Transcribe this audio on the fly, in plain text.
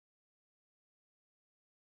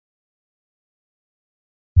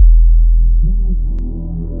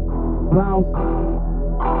bounce,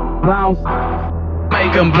 bounce,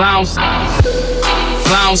 make 'em bounce,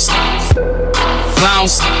 bounce,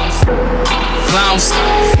 bounce, bounce,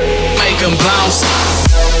 make 'em bounce.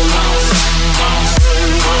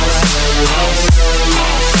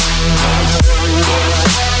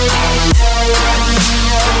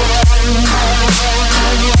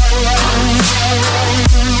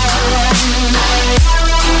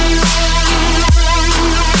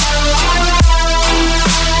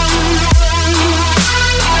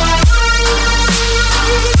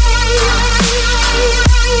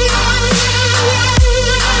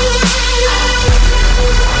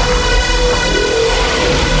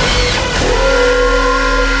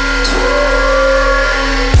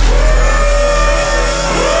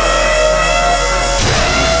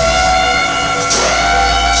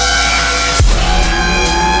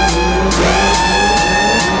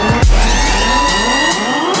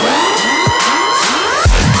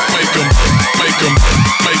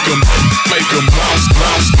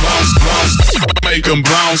 Make 'em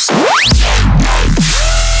bounce.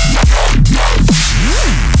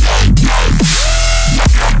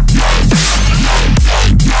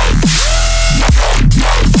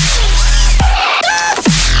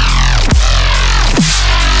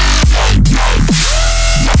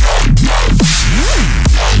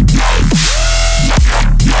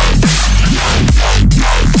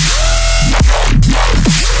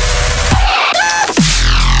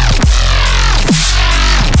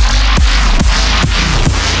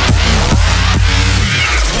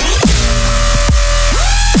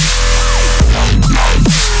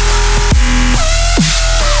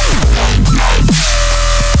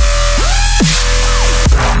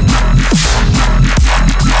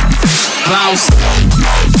 Bounce.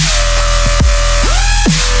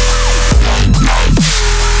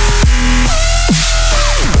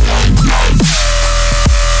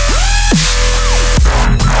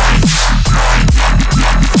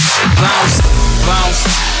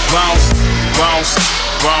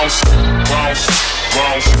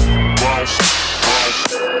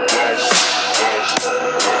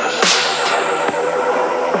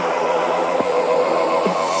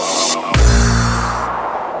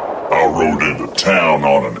 I rode into town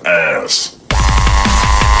on an ass.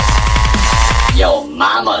 Your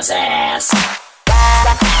mama's ass.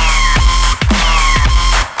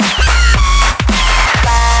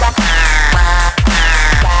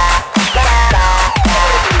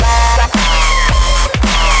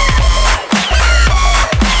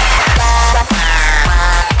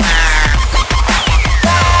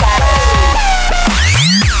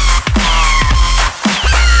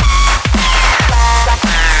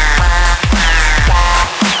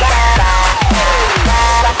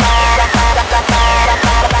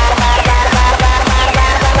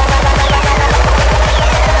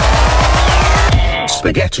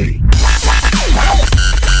 Spaghetti.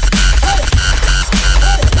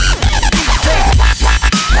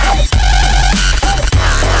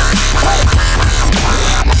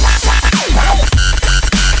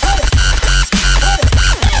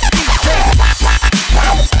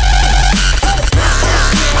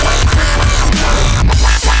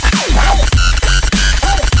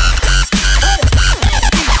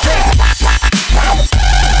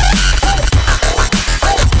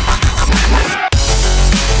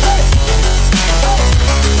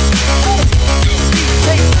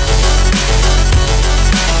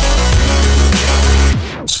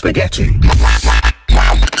 Spaghetti.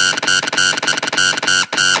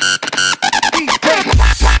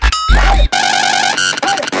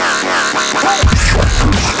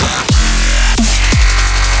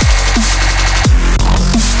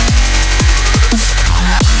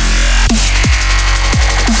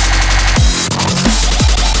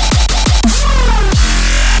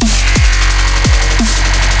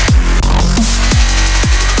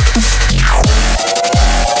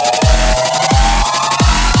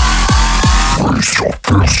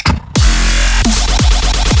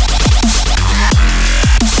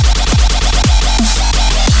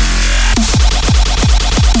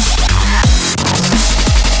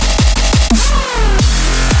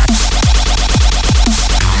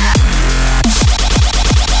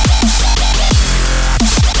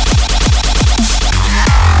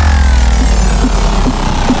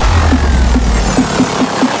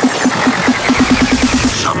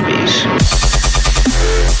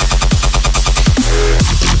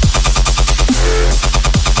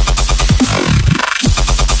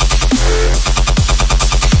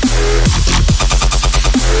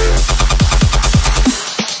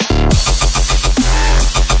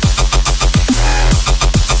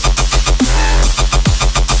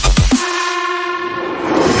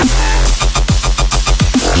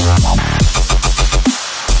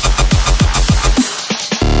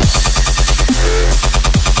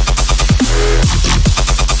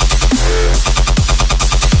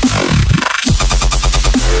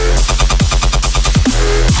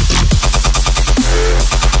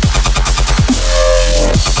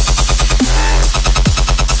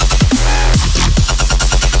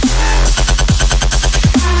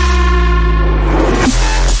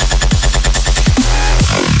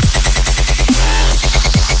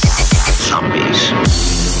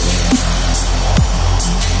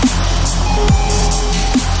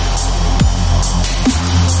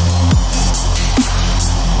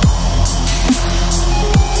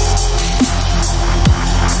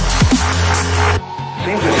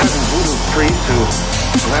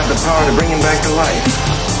 power to bring him back to life.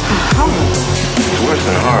 It's worse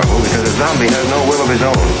than horrible because a zombie has no will of his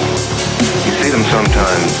own. You see them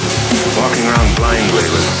sometimes, walking around blindly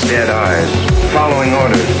with dead eyes, following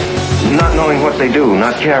orders, not knowing what they do,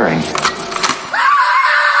 not caring.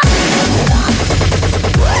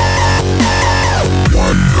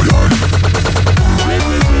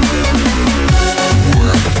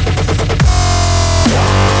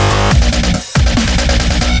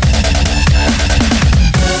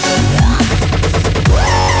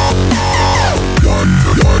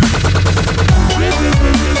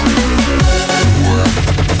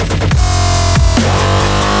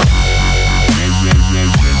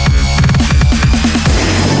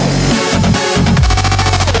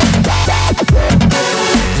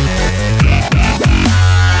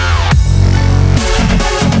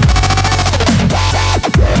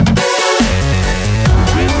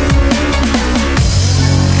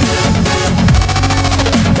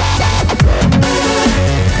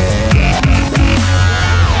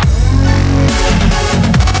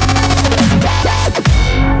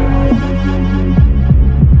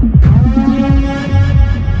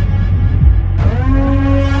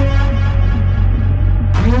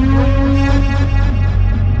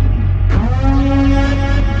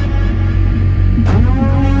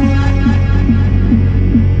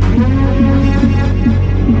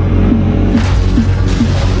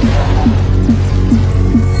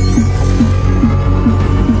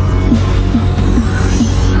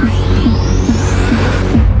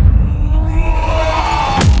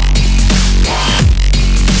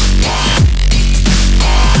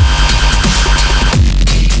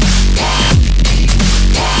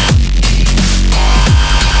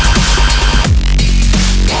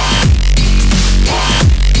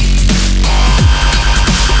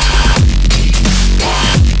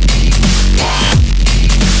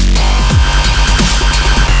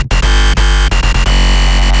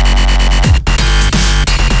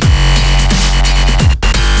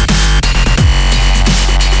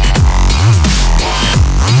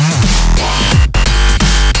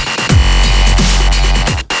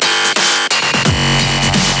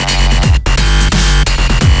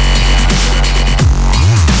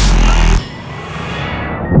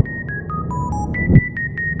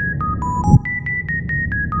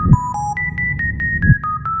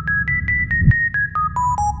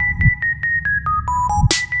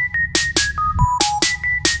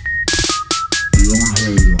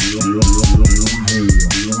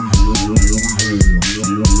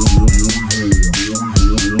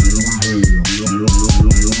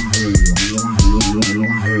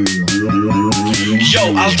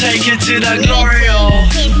 I'll take it to the glory, oh.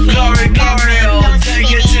 Glory, glory, oh.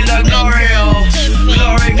 Take it to the glory, oh.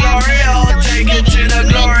 Glory, glory, oh. Take it to the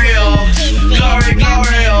glory, oh. Glory,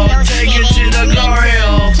 glory, oh. Take it to the glory,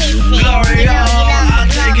 oh. Glory, oh. I'll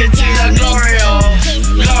take it to the glory, oh.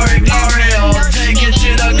 Glory, glory, oh. Take it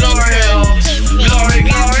to the glory, oh. Glory,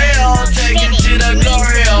 glory, oh. Take it to the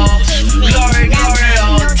glory, oh. Glory, glory,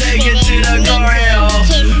 oh. Take it to the glory, oh.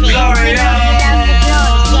 Glory,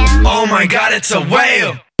 oh. Oh my God, it's a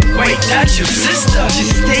whale. Wait, that's your sister?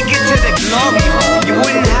 Just take it to the glory hole. You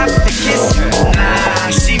wouldn't have to kiss her.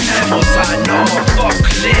 Nah, she memos, I know her fuck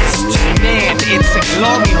list. Man, it's a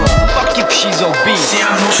glory hole. Fuck if she's obese. See,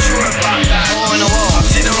 I'm not sure about that. Oh no, I've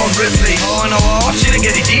seen her on Ripley. oh no, I've seen her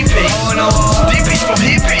getting DP. oh no, DP's from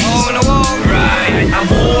hippies. oh no. Right, I'm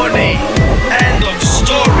horny. End of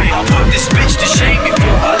story. I put this bitch to shame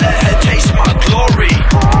before I let her taste my glory.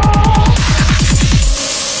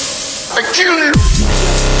 I kill you.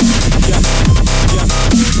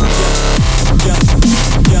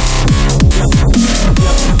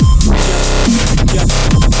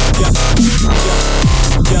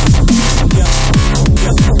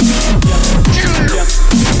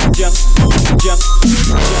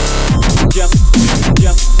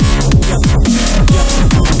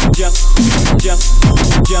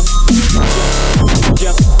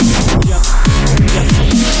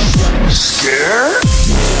 Scared?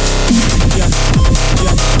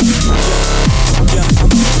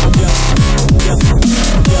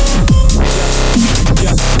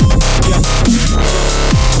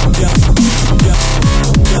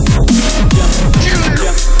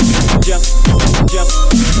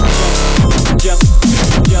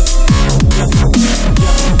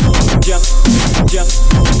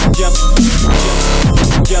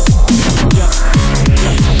 Jump.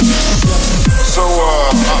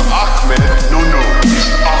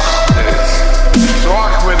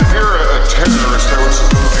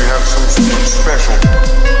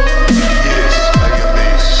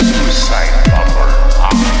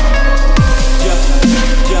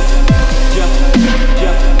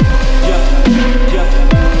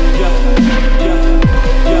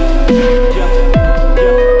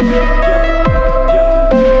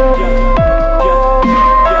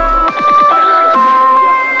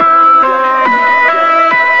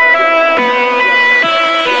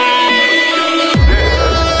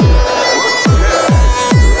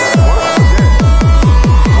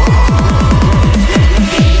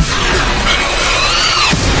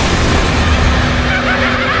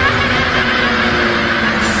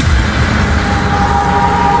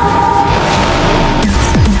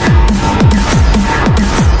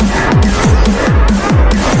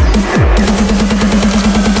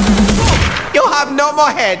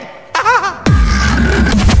 ahead.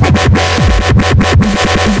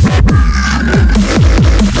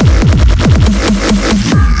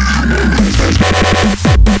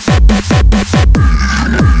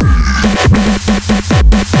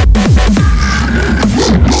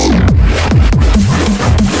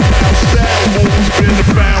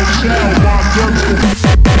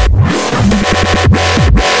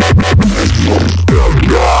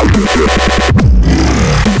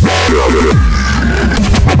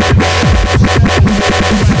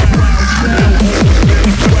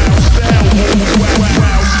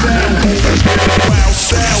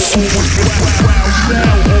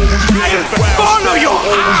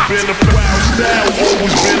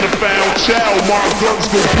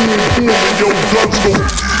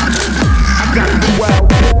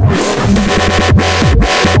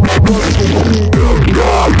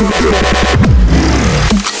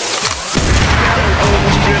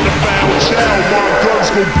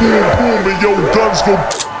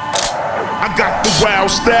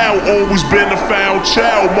 Style, always been a foul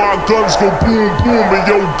child. My guns go boom, boom, and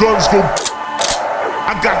your guns go.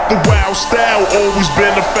 I got the wild style, always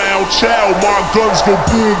been a foul child. My guns go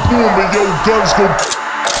boom, boom, and your guns go.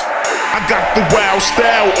 I got the wild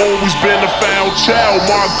style, always been a foul child.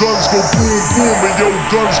 My guns go boom, boom, and your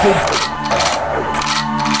guns go.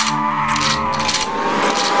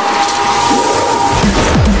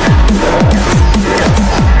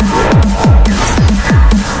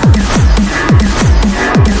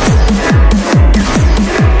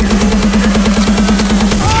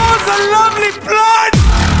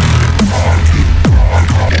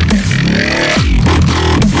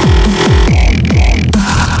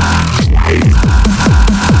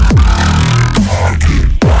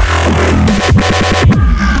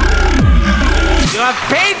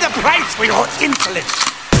 For your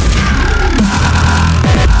insolence.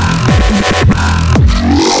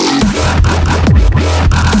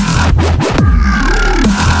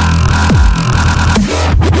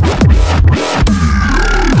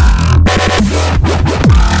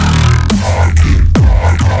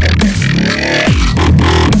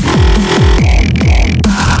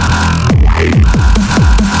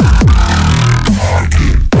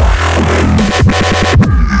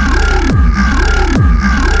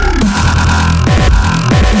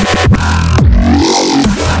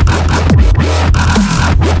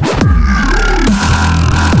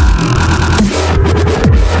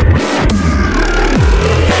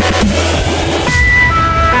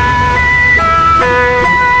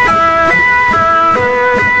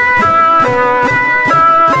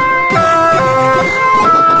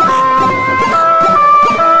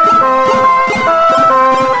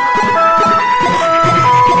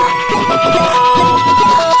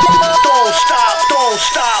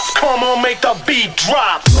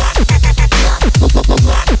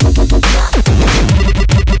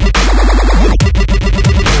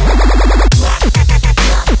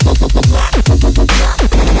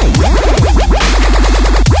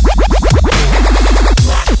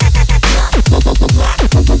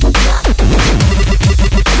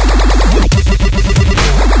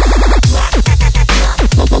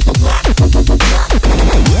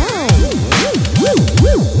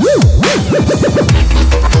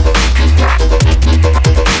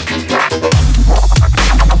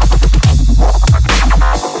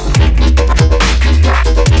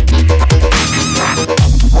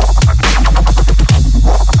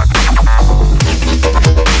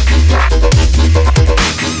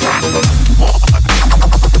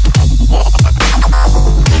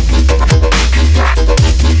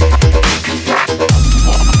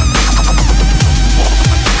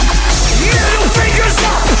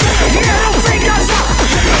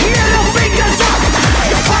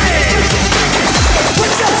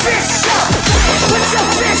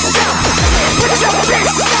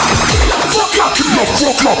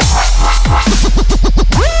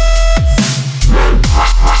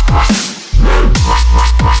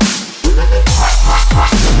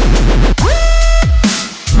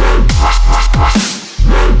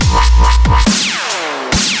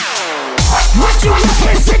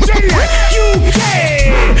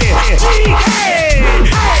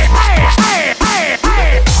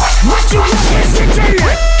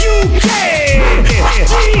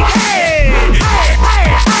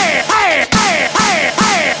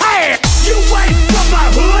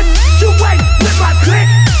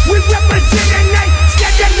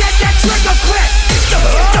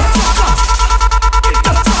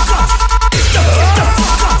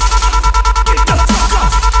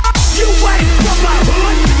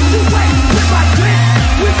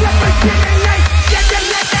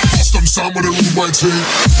 might take.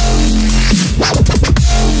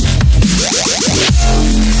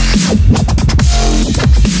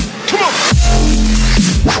 Come on.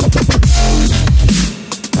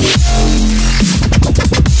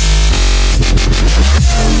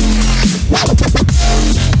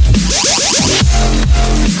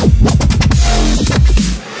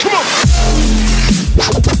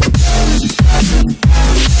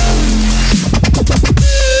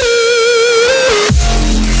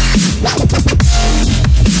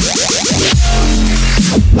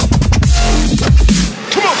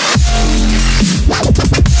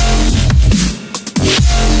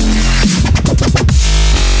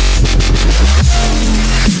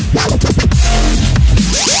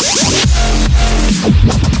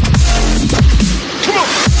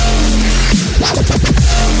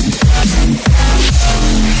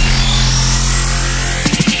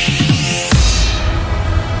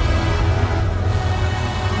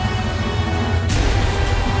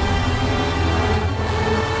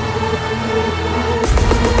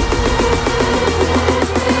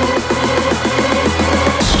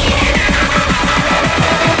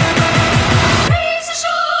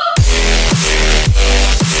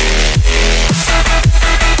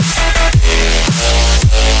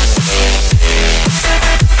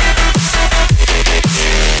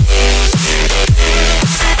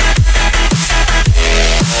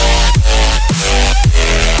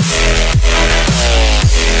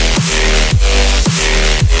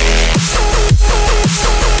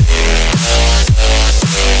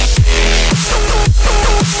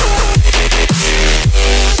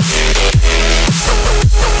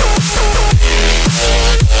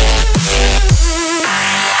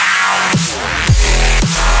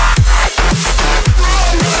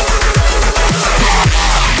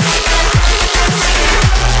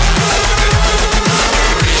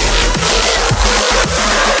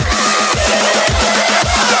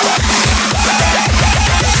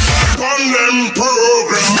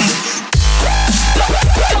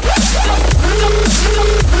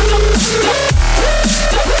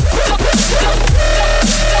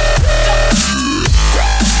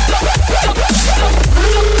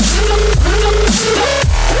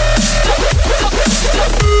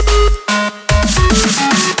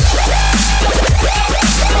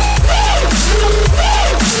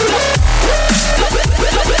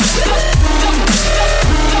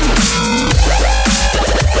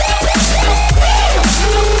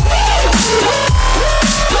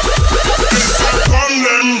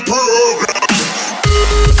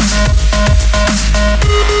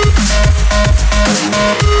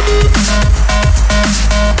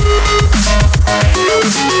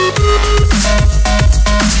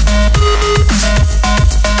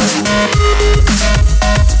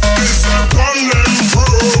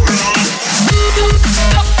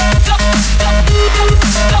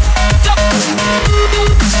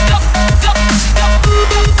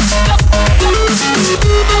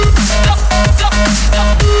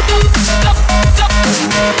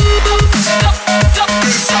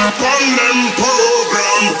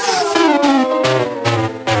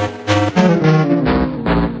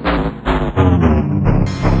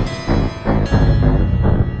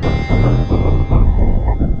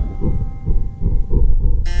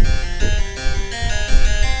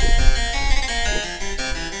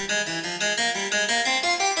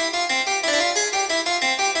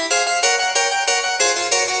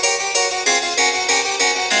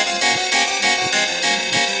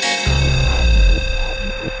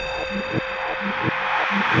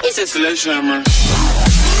 It's a sledgehammer.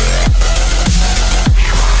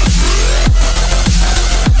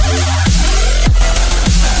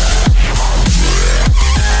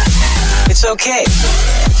 It's okay.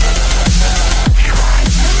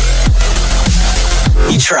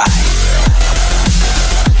 You try.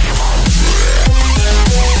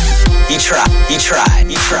 You try. You try.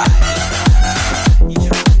 You try.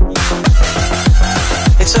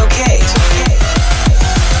 It's okay.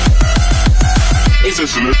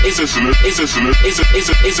 It's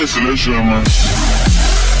okay. It's a sledgehammer.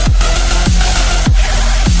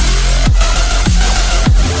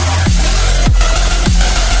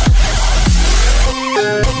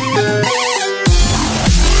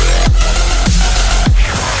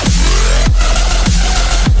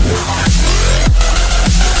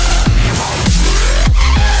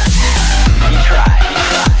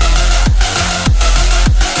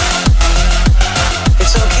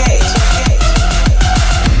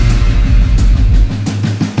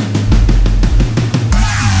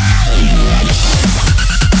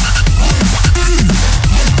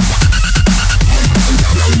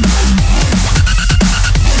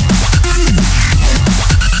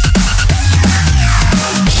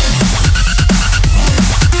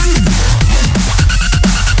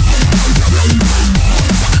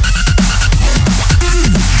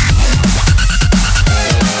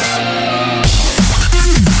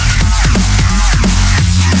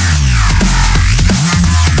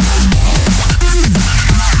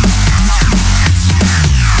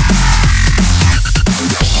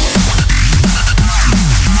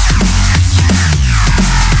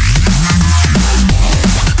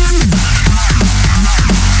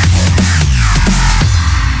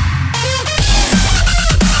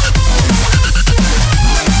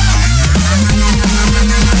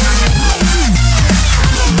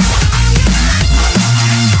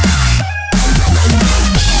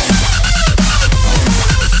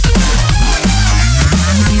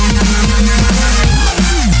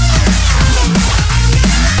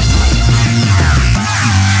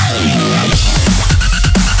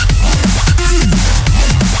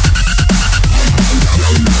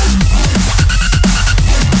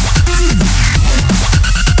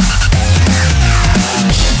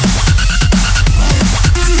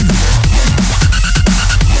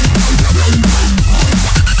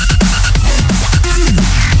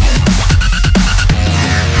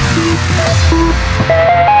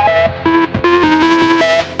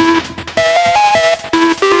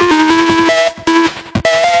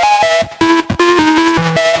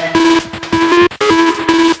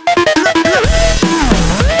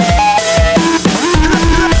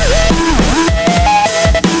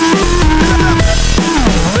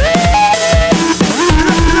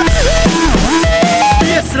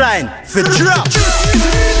 time for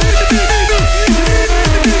Trap.